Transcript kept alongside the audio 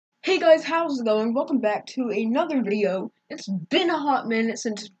Hey guys, how's it going? Welcome back to another video. It's been a hot minute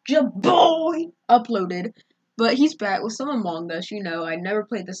since your boy uploaded, but he's back with some Among Us. You know, I never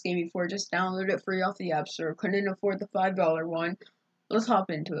played this game before, just downloaded it free off the App Store. Couldn't afford the $5 one. Let's hop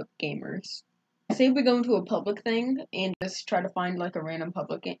into it, gamers. I say we go into a public thing and just try to find like a random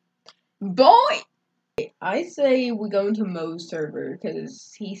public game. Boy! I say we go into Mo's server,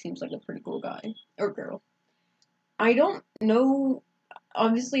 because he seems like a pretty cool guy. Or girl. I don't know.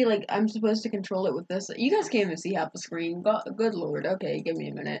 Obviously, like, I'm supposed to control it with this. You guys can't even see half the screen. Good lord. Okay, give me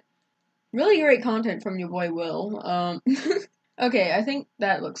a minute. Really great content from your boy Will. Okay, I think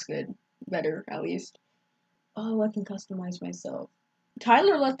that looks good. Better, at least. Oh, I can customize myself.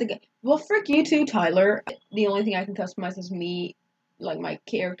 Tyler left the game. Well, frick you too, Tyler. The only thing I can customize is me, like, my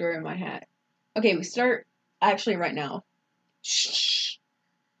character and my hat. Okay, we start actually right now. Shh!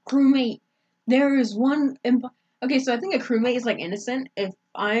 Crewmate! There is one Okay, so I think a crewmate is, like, innocent. If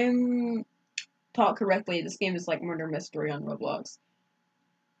I'm taught correctly, this game is, like, murder mystery on Roblox.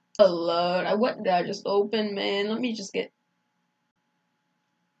 Oh, Lord. What did I just open, man? Let me just get...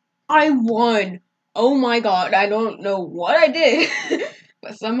 I won! Oh my god, I don't know what I did,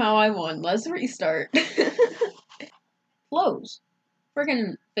 but somehow I won. Let's restart. Close.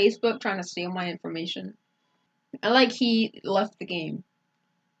 Freaking Facebook trying to steal my information. I like he left the game.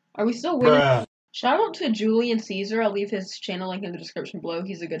 Are we still winning? Bruh. Shout out to Julian Caesar. I'll leave his channel link in the description below.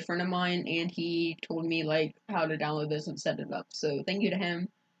 He's a good friend of mine, and he told me, like, how to download this and set it up. So, thank you to him.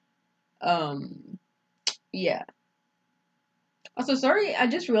 Yeah. Also, sorry, I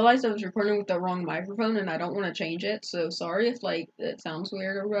just realized I was recording with the wrong microphone, and I don't want to change it. So, sorry if, like, it sounds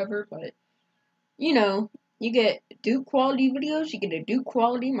weird or whatever, but, you know, you get Duke quality videos, you get a Duke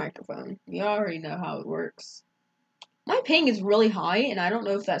quality microphone. You already know how it works. My ping is really high, and I don't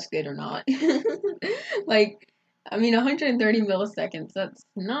know if that's good or not. Like, I mean, 130 milliseconds, that's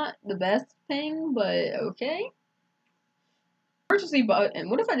not the best ping, but okay. Emergency button.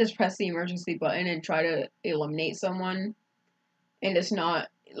 What if I just press the emergency button and try to eliminate someone, and it's not,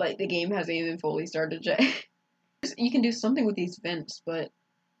 like, the game hasn't even fully started yet? You can do something with these vents, but...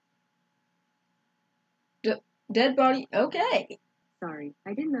 Dead body? Okay. Sorry,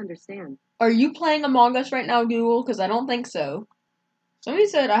 I didn't understand. Are you playing Among Us right now, Google? Because I don't think so. Somebody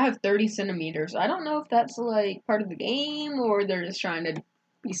said I have 30 centimeters. I don't know if that's, like, part of the game, or they're just trying to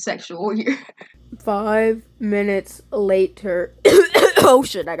be sexual here. 5 minutes later. Oh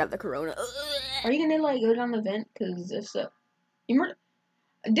shit, I got the corona. Are you gonna, like, go down the vent? Because if so...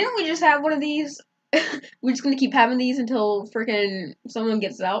 Didn't we just have one of these? We're just gonna keep having these until freaking someone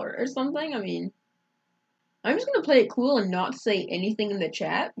gets out or something? I mean... I'm just gonna play it cool and not say anything in the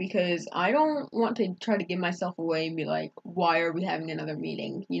chat, because I don't want to try to give myself away and be like, why are we having another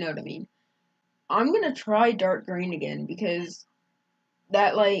meeting? You know what I mean? I'm gonna try dark green again, because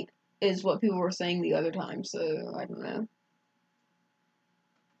that, like, is what people were saying the other time, so I don't know.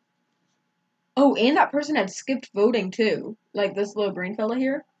 Oh, and that person had skipped voting too. Like this little green fella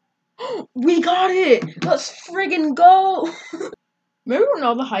here. We got it! Let's friggin' go! Remember when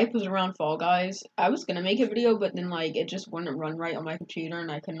all the hype was around Fall Guys? I was gonna make a video, but then, like, it just wouldn't run right on my computer,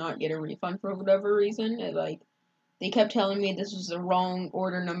 and I could not get a refund for whatever reason. They kept telling me this was the wrong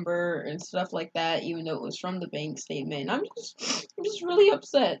order number and stuff like that, even though it was from the bank statement. I'm just really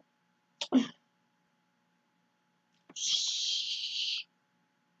upset.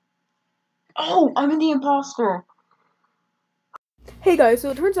 Oh, I'm the imposter. Hey guys, so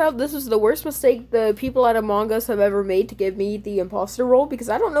it turns out this is the worst mistake the people at Among Us have ever made to give me the imposter role, because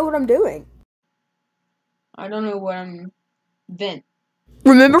I don't know what I'm doing. I don't know what I'm... Vent.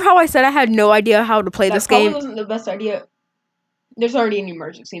 Remember how I said I had no idea how to play this game? That probably wasn't the best idea. There's already an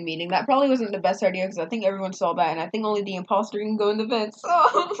emergency meeting. That probably wasn't the best idea, because I think everyone saw that, and I think only the imposter can go in the vents.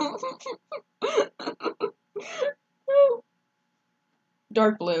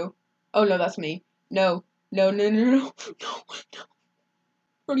 Dark blue. Oh no, that's me. No. No, no, no, no, no, no.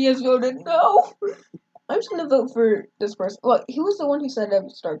 He has voted no. I'm just gonna vote for this person. Well, he was the one who said I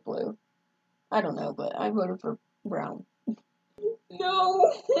was dark blue. I don't know, but I voted for brown. No.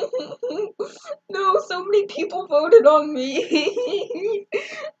 No, so many people voted on me.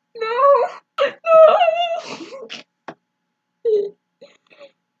 No. No.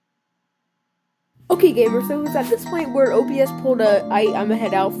 Okay, gamers, so it's at this point where OBS pulled I'm gonna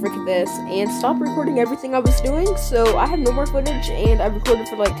head out, frick this, and stop recording everything I was doing, so I have no more footage, and I recorded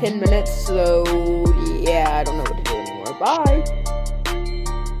for like 10 minutes, so yeah, I don't know what to do anymore. Bye!